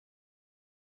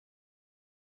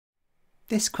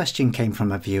This question came from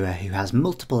a viewer who has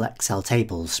multiple Excel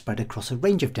tables spread across a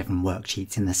range of different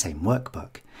worksheets in the same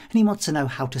workbook, and he wants to know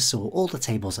how to sort all the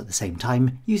tables at the same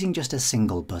time using just a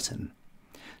single button.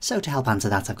 So to help answer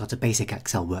that, I've got a basic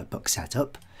Excel workbook set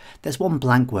up. There's one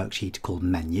blank worksheet called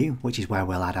Menu, which is where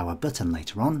we'll add our button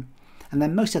later on, and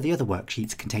then most of the other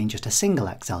worksheets contain just a single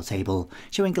Excel table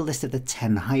showing a list of the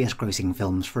 10 highest grossing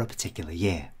films for a particular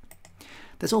year.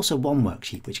 There's also one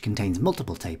worksheet which contains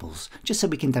multiple tables, just so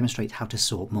we can demonstrate how to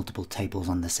sort multiple tables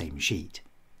on the same sheet.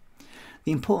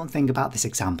 The important thing about this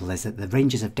example is that the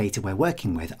ranges of data we're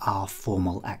working with are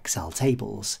formal Excel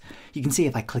tables. You can see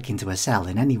if I click into a cell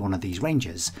in any one of these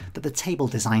ranges that the Table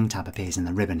Design tab appears in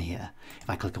the ribbon here. If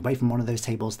I click away from one of those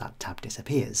tables, that tab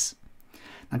disappears.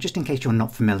 Now, just in case you're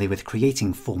not familiar with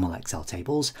creating formal Excel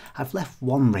tables, I've left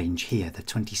one range here, the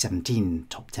 2017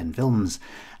 top 10 films,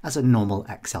 as a normal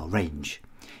Excel range.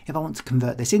 If I want to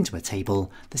convert this into a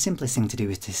table, the simplest thing to do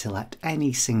is to select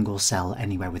any single cell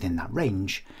anywhere within that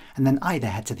range, and then either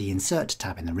head to the Insert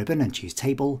tab in the ribbon and choose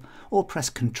Table, or press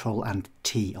Ctrl and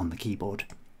T on the keyboard.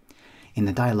 In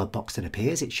the dialog box that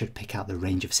appears, it should pick out the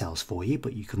range of cells for you,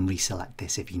 but you can reselect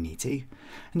this if you need to.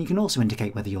 And you can also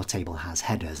indicate whether your table has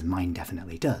headers, mine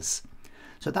definitely does.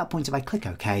 So at that point, if I click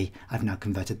OK, I've now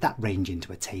converted that range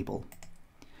into a table.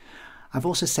 I've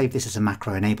also saved this as a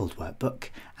macro-enabled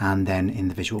workbook, and then in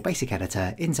the Visual Basic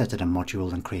editor, inserted a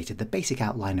module and created the basic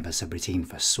outline of a subroutine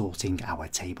for sorting our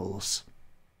tables.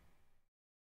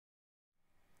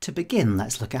 To begin,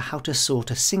 let's look at how to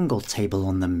sort a single table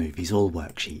on the Movies All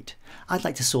worksheet. I'd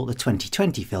like to sort the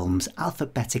 2020 films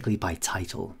alphabetically by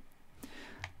title.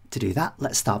 To do that,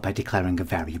 let's start by declaring a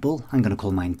variable. I'm going to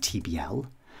call mine TBL,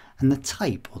 and the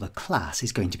type or the class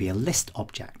is going to be a list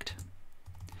object.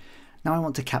 Now I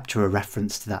want to capture a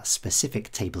reference to that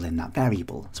specific table in that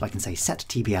variable, so I can say set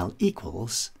TBL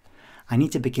equals. I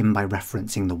need to begin by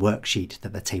referencing the worksheet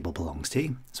that the table belongs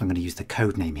to, so I'm going to use the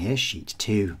code name here, sheet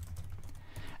 2,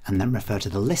 and then refer to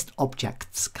the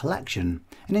ListObjects collection,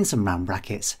 and in some round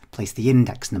brackets, place the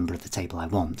index number of the table I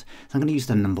want. So I'm going to use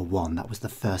the number 1, that was the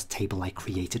first table I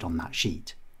created on that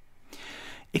sheet.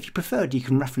 If you preferred, you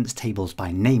can reference tables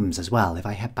by names as well. If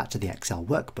I head back to the Excel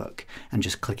workbook and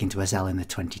just click into a cell in the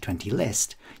 2020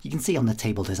 list, you can see on the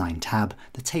Table Design tab,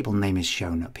 the table name is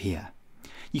shown up here.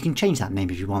 You can change that name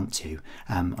if you want to,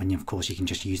 and of course you can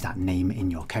just use that name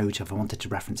in your code. So if I wanted to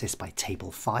reference this by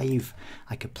Table 5,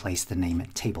 I could place the name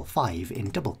Table 5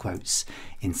 in double quotes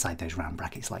inside those round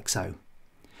brackets like so.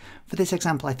 For this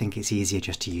example, I think it's easier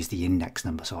just to use the index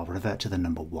number, so I'll revert to the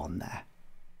number 1 there.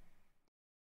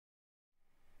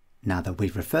 Now that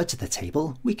we've referred to the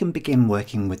table, we can begin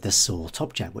working with the sort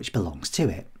object which belongs to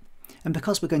it. And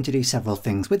because we're going to do several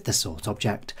things with the sort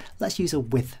object, let's use a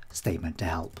with statement to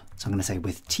help. So I'm going to say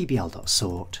with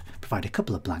tbl.sort, provide a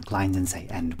couple of blank lines and say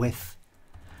end with.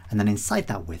 And then inside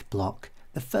that with block,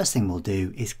 the first thing we'll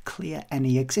do is clear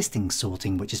any existing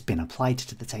sorting which has been applied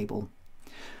to the table.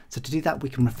 So to do that, we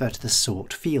can refer to the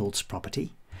sort fields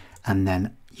property, and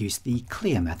then use the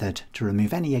clear method to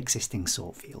remove any existing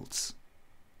sort fields.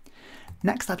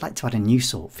 Next, I'd like to add a new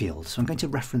sort field, so I'm going to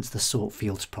reference the sort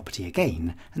fields property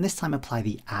again, and this time apply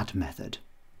the add method.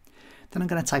 Then I'm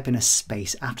going to type in a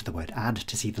space after the word add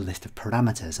to see the list of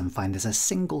parameters and find there's a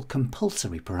single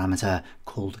compulsory parameter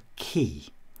called key.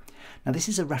 Now this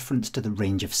is a reference to the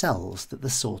range of cells that the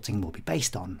sorting will be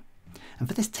based on. And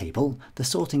for this table, the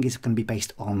sorting is going to be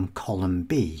based on column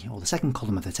B, or the second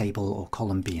column of the table, or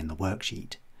column B in the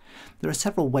worksheet. There are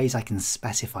several ways I can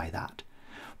specify that.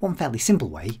 One fairly simple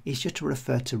way is just to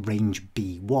refer to range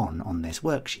B1 on this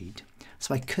worksheet.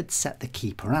 So I could set the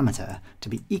key parameter to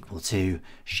be equal to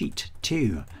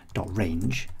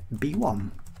sheet2.range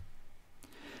B1.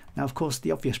 Now, of course,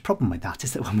 the obvious problem with that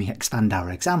is that when we expand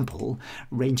our example,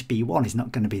 range B1 is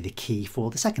not going to be the key for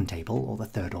the second table, or the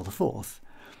third or the fourth.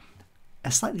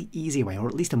 A slightly easier way, or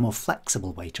at least a more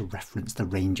flexible way to reference the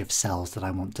range of cells that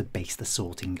I want to base the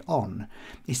sorting on,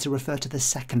 is to refer to the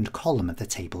second column of the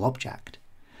table object.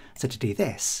 So to do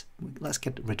this, let's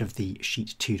get rid of the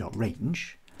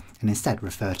sheet2.range and instead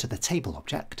refer to the table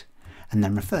object and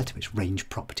then refer to its range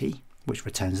property, which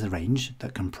returns the range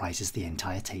that comprises the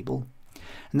entire table.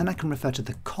 And then I can refer to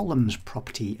the columns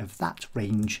property of that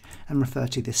range and refer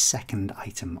to the second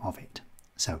item of it.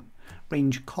 So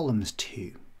range columns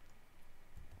 2.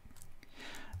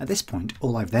 At this point,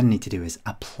 all I then need to do is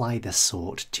apply the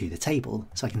sort to the table.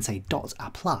 So I can say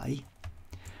 .apply,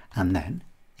 and then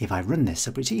if I run this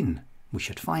subroutine, we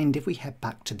should find, if we head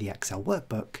back to the Excel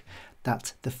workbook,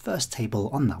 that the first table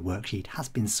on that worksheet has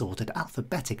been sorted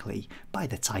alphabetically by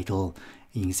the title.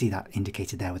 You can see that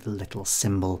indicated there with a little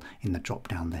symbol in the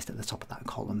drop-down list at the top of that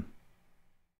column.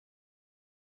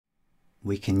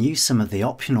 We can use some of the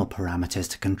optional parameters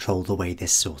to control the way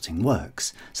this sorting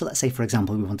works. So let's say, for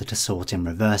example, we wanted to sort in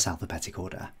reverse alphabetic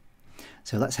order.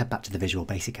 So let's head back to the Visual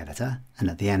Basic Editor, and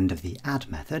at the end of the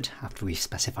add method, after we've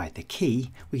specified the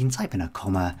key, we can type in a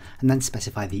comma and then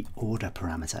specify the order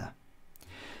parameter.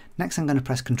 Next I'm going to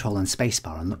press Ctrl and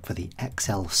spacebar and look for the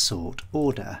Excel sort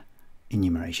order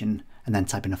enumeration, and then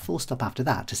type in a full stop after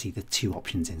that to see the two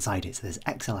options inside it. So there's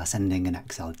Excel ascending and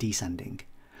Excel descending.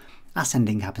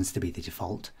 Ascending happens to be the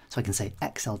default, so I can say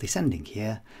Excel descending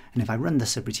here, and if I run the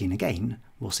subroutine again,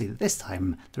 we'll see that this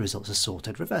time the results are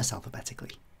sorted reverse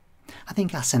alphabetically. I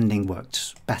think ascending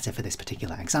worked better for this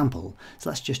particular example, so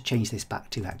let's just change this back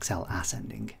to Excel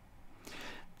ascending.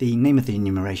 The name of the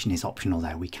enumeration is optional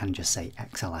there, we can just say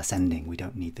Excel ascending, we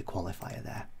don't need the qualifier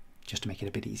there, just to make it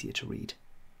a bit easier to read.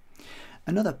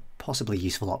 Another possibly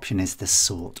useful option is the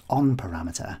sort on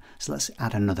parameter, so let's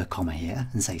add another comma here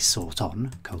and say sort on :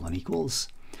 equals,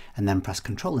 and then press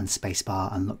Ctrl and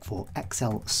spacebar and look for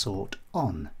Excel sort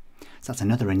on. So that's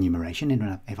another enumeration,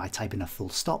 and if I type in a full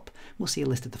stop, we'll see a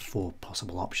list of the 4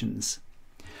 possible options.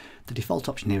 The default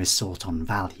option here is sort on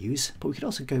values, but we could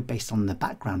also go based on the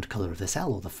background colour of the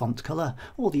cell or the font colour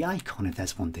or the icon if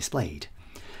there's one displayed.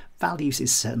 Values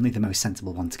is certainly the most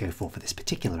sensible one to go for this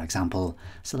particular example,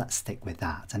 so let's stick with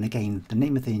that. And again, the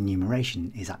name of the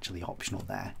enumeration is actually optional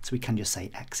there, so we can just say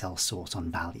Excel sort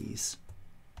on values.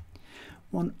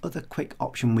 One other quick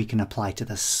option we can apply to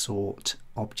the sort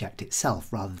object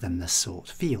itself rather than the sort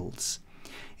fields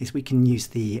is we can use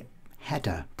the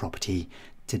header property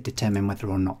to determine whether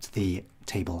or not the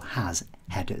table has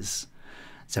headers.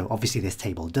 So obviously this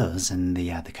table does, and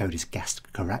the code has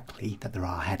guessed correctly that there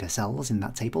are header cells in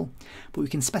that table, but we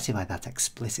can specify that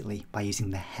explicitly by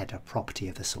using the header property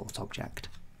of the sort object.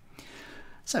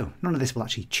 So none of this will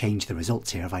actually change the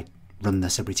results here. If I run the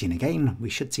subroutine again, we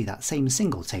should see that same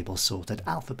single table sorted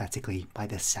alphabetically by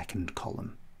the second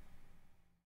column.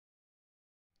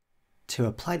 To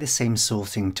apply the same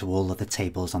sorting to all of the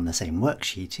tables on the same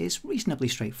worksheet is reasonably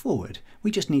straightforward.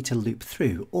 We just need to loop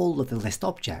through all of the list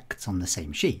objects on the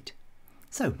same sheet.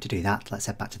 So to do that, let's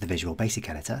head back to the Visual Basic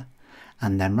Editor,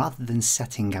 and then rather than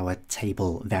setting our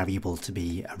table variable to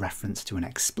be a reference to an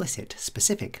explicit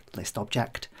specific list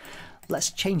object,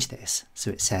 let's change this so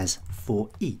it says for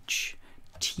each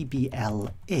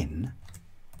TBL in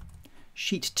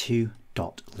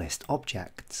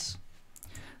sheet2.listObjects.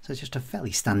 So it's just a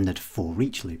fairly standard for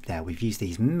each loop there. We've used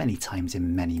these many times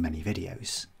in many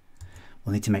videos.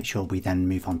 We'll need to make sure we then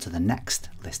move on to the next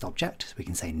list object. So we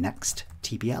can say next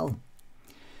TBL.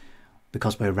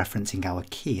 Because we're referencing our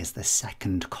key as the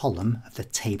second column of the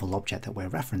table object that we're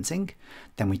referencing,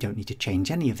 then we don't need to change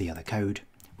any of the other code.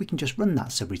 We can just run that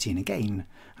subroutine again,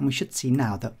 and we should see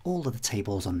now that all of the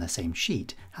tables on the same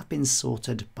sheet have been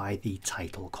sorted by the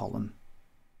title column.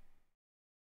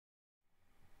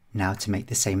 Now to make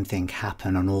the same thing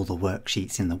happen on all the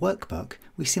worksheets in the workbook,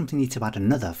 we simply need to add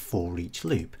another for each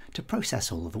loop to process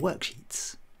all of the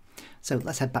worksheets. So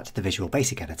let's head back to the Visual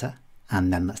Basic Editor,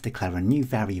 and then let's declare a new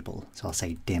variable. So I'll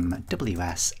say dim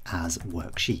ws as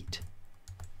worksheet.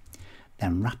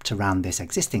 Then wrapped around this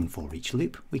existing for each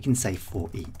loop, we can say for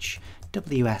each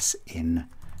ws in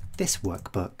this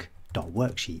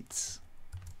workbook.worksheets.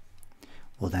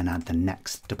 We'll then add the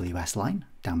next ws line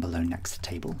down below next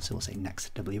table, so we'll say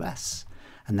next ws,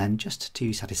 and then just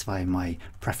to satisfy my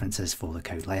preferences for the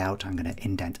code layout, I'm going to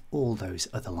indent all those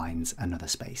other lines another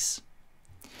space.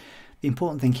 The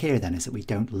important thing here then is that we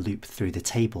don't loop through the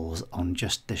tables on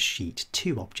just the sheet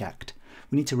 2 object.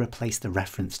 We need to replace the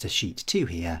reference to sheet 2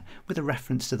 here with a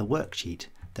reference to the worksheet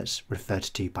that's referred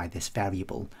to by this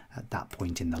variable at that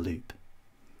point in the loop.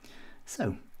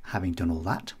 So having done all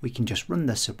that, we can just run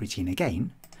the subroutine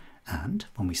again, and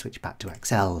when we switch back to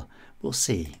Excel, we'll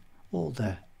see all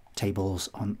the tables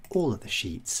on all of the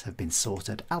sheets have been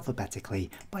sorted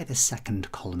alphabetically by the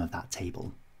second column of that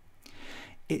table.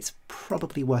 It's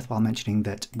probably worthwhile mentioning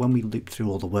that when we loop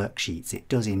through all the worksheets, it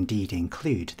does indeed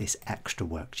include this extra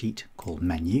worksheet called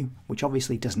menu, which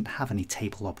obviously doesn't have any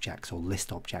table objects or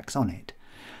list objects on it.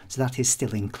 So that is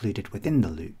still included within the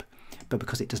loop, but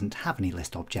because it doesn't have any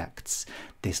list objects,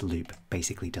 this loop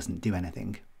basically doesn't do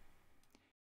anything.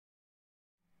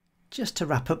 Just to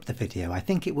wrap up the video, I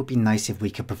think it would be nice if we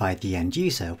could provide the end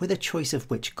user with a choice of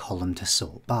which column to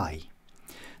sort by.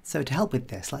 So to help with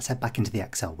this, let's head back into the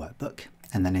Excel workbook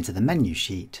and then into the menu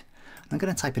sheet. I'm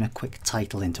going to type in a quick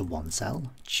title into one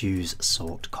cell, choose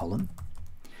sort column,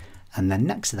 and then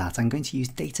next to that I'm going to use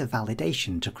data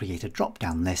validation to create a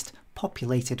drop-down list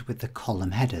populated with the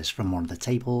column headers from one of the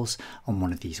tables on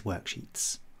one of these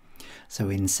worksheets. So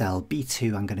in cell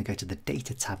B2, I'm going to go to the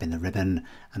Data tab in the ribbon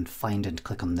and find and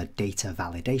click on the Data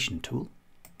Validation tool.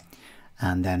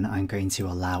 And then I'm going to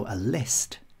allow a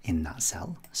list in that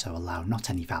cell. So allow not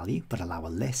any value, but allow a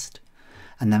list.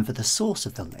 And then for the source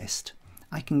of the list,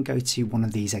 I can go to one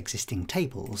of these existing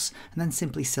tables and then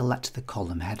simply select the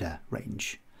column header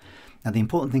range. Now the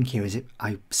important thing here is if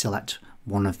I select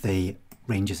one of the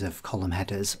ranges of column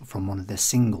headers from one of the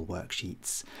single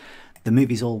worksheets, the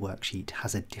Movies All worksheet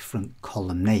has a different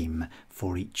column name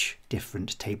for each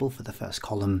different table for the first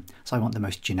column, so I want the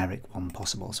most generic one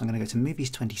possible. So I'm going to go to Movies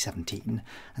 2017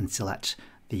 and select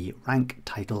the rank,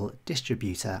 title,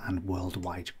 distributor and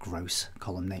worldwide gross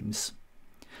column names.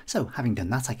 So having done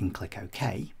that, I can click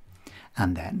OK,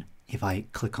 and then if I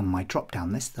click on my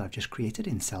drop-down list that I've just created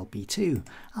in cell B2,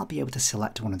 I'll be able to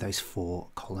select one of those 4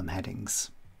 column headings.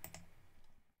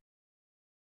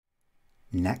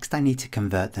 Next, I need to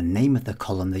convert the name of the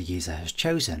column the user has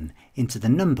chosen into the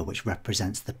number which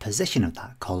represents the position of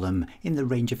that column in the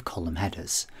range of column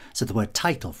headers. So the word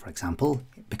title, for example,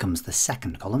 it becomes the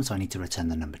second column, so I need to return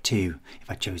the number 2. If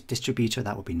I chose distributor,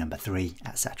 that would be number 3,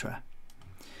 etc.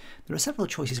 There are several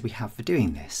choices we have for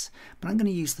doing this, but I'm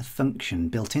going to use the function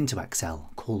built into Excel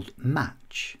called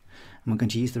match. And we're going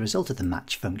to use the result of the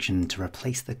match function to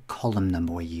replace the column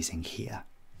number we're using here.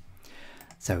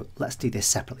 So let's do this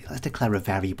separately. Let's declare a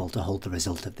variable to hold the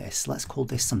result of this. Let's call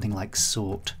this something like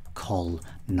sort col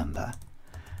number.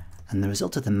 And the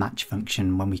result of the match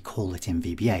function when we call it in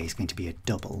VBA is going to be a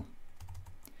double.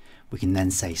 We can then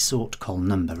say sort col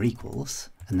number equals,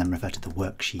 and then refer to the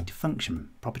worksheet function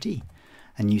property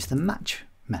and use the match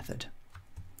method.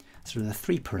 So there are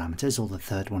 3 parameters, or the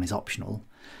third one is optional.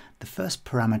 The first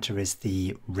parameter is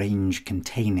the range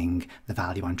containing the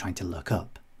value I'm trying to look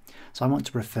up. So I want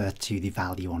to refer to the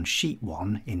value on sheet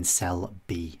 1 in cell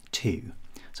B2.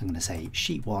 So I'm going to say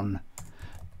sheet 1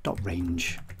 dot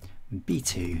range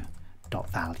B2 dot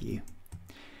value.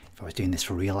 If I was doing this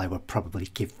for real, I would probably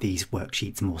give these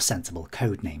worksheets more sensible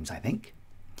code names, I think.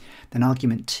 Then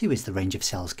argument 2 is the range of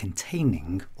cells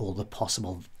containing all the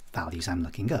possible values I'm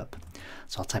looking up.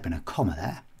 So I'll type in a comma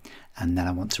there, and then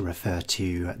I want to refer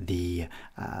to the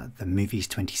Movies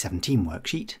 2017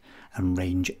 worksheet and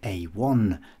range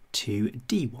A1 to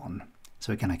D1.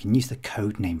 So again, I can use the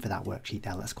code name for that worksheet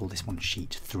there. Let's call this one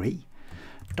sheet 3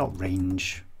 dot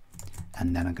range,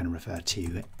 and then I'm going to refer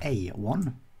to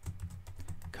A1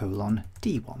 colon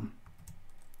D1.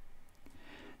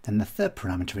 Then the third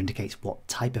parameter indicates what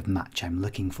type of match I'm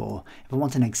looking for. If I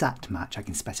want an exact match, I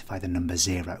can specify the number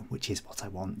 0, which is what I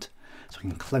want. So I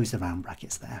can close the round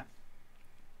brackets there.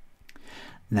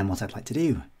 And then what I'd like to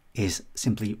do is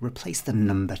simply replace the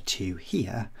number 2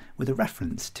 here with a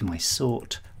reference to my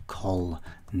sort col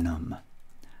num.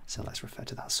 So let's refer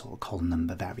to that sort col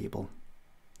number variable.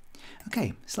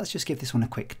 Okay, so let's just give this one a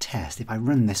quick test. If I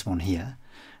run this one here,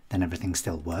 then everything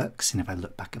still works, and if I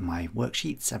look back at my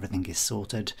worksheets, everything is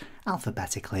sorted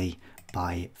alphabetically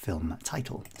by film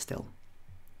title still.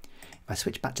 If I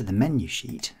switch back to the menu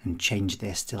sheet and change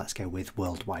this to, let's go with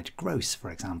worldwide gross, for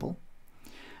example,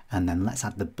 and then let's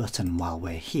add the button while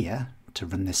we're here to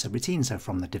run this routine. So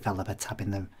from the developer tab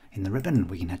in the ribbon,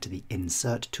 we can head to the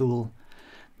insert tool,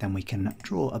 then we can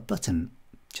draw a button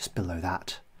just below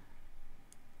that,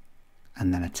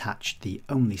 and then attach the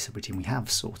only subroutine we have,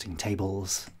 sorting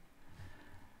tables.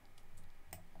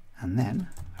 And then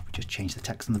if we just change the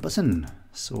text on the button,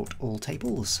 sort all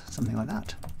tables, something like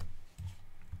that,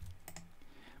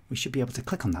 we should be able to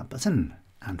click on that button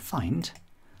and find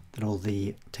that all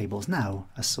the tables now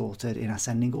are sorted in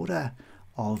ascending order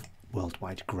of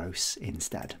worldwide gross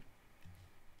instead.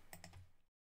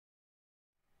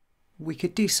 We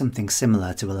could do something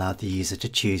similar to allow the user to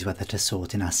choose whether to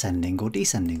sort in ascending or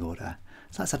descending order.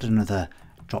 So let's add another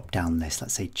drop-down list.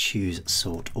 Let's say choose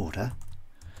sort order.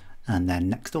 And then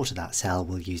next door to that cell,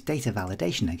 we'll use data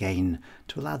validation again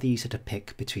to allow the user to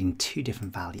pick between 2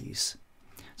 different values.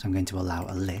 So I'm going to allow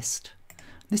a list.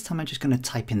 This time I'm just going to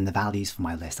type in the values for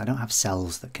my list. I don't have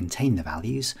cells that contain the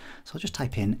values, so I'll just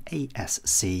type in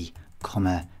ASC,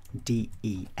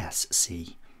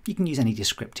 DESC. You can use any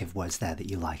descriptive words there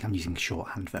that you like. I'm using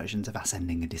shorthand versions of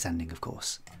ascending and descending, of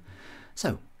course.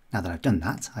 So now that I've done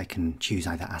that, I can choose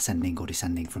either ascending or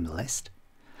descending from the list.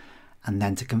 And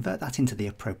then to convert that into the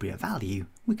appropriate value,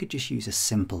 we could just use a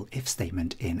simple if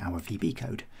statement in our VB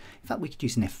code. In fact, we could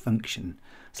use an if function.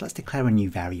 So let's declare a new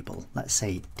variable. Let's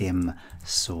say dim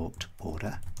sort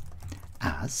order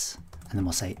as, and then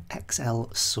we'll say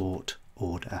Excel sort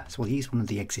order. So we'll use one of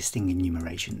the existing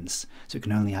enumerations. So it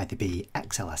can only either be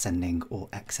Excel ascending or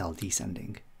Excel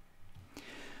descending.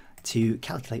 To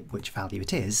calculate which value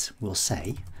it is, we'll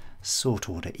say sort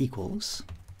order equals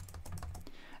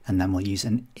and then we'll use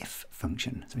an if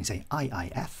function. So we say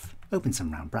IIF, open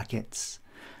some round brackets,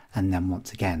 and then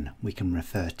once again we can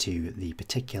refer to the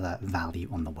particular value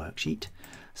on the worksheet.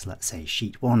 So let's say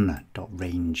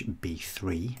sheet1.range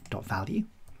b3.value.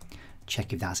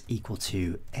 Check if that's equal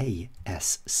to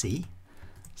ASC.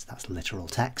 So that's literal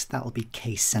text. That will be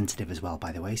case sensitive as well,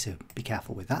 by the way, so be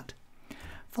careful with that.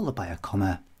 Followed by a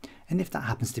comma, and if that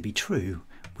happens to be true,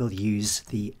 we'll use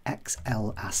the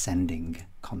Excel ascending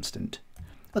constant.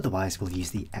 Otherwise, we'll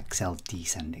use the Excel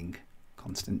descending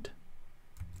constant.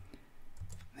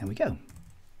 There we go.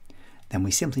 Then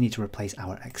we simply need to replace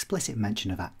our explicit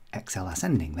mention of that Excel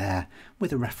ascending there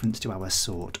with a reference to our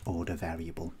sort order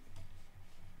variable.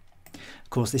 Of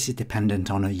course, this is dependent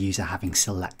on a user having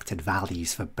selected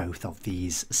values for both of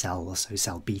these cells. So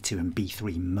cell B2 and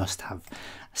B3 must have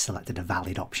selected a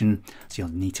valid option. So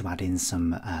you'll need to add in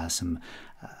some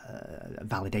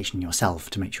validation yourself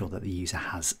to make sure that the user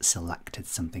has selected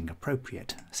something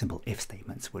appropriate. Simple if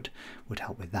statements would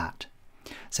help with that.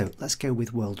 So let's go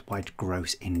with worldwide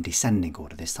gross in descending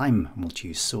order this time, and we'll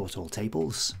choose sort all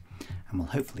tables, and we'll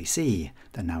hopefully see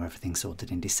that now everything's sorted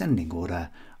in descending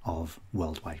order of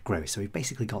worldwide gross. So we've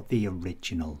basically got the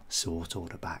original sort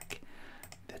order back,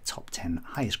 the top 10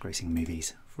 highest grossing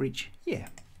movies for each year.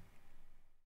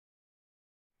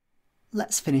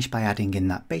 Let's finish by adding in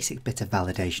that basic bit of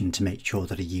validation to make sure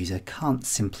that a user can't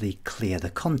simply clear the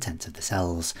contents of the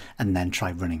cells and then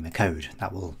try running the code.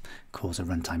 That will cause a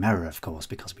runtime error, of course,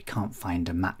 because we can't find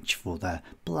a match for the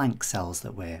blank cells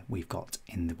that we've got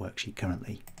in the worksheet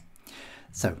currently.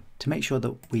 So to make sure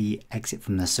that we exit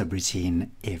from the subroutine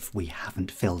if we haven't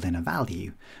filled in a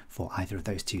value for either of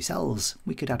those two cells,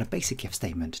 we could add a basic if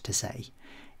statement to say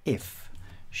if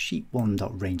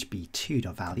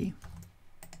sheet1.rangeB2.value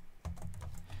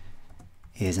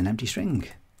is an empty string,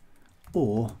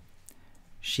 or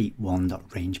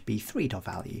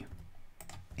sheet1.rangeB3.value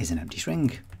is an empty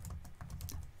string,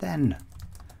 then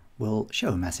we'll show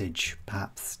a message,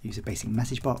 perhaps use a basic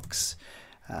message box.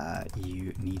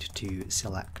 You need to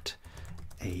select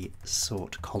a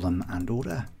sort column and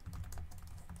order.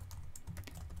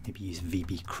 Maybe use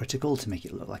VB critical to make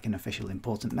it look like an official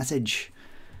important message.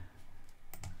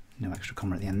 No extra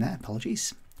comma at the end there,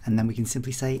 apologies. And then we can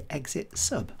simply say exit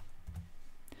sub.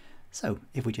 So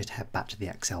if we just head back to the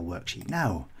Excel worksheet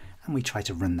now, and we try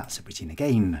to run that subroutine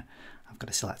again, I've got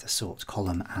to select a sort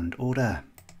column and order.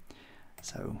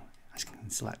 So I can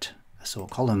select a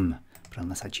sort column, but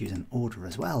unless I choose an order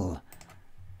as well,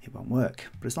 it won't work.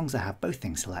 But as long as I have both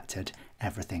things selected,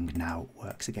 everything now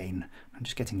works again. I'm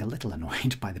just getting a little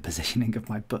annoyed by the positioning of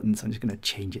my button, so I'm just going to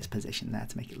change its position there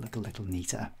to make it look a little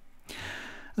neater.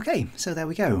 Okay, so there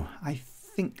we go. I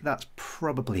think that's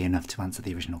probably enough to answer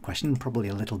the original question, probably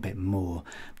a little bit more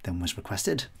than was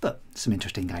requested, but some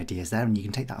interesting ideas there, and you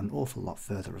can take that an awful lot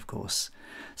further, of course.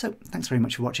 So thanks very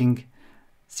much for watching.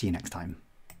 See you next time.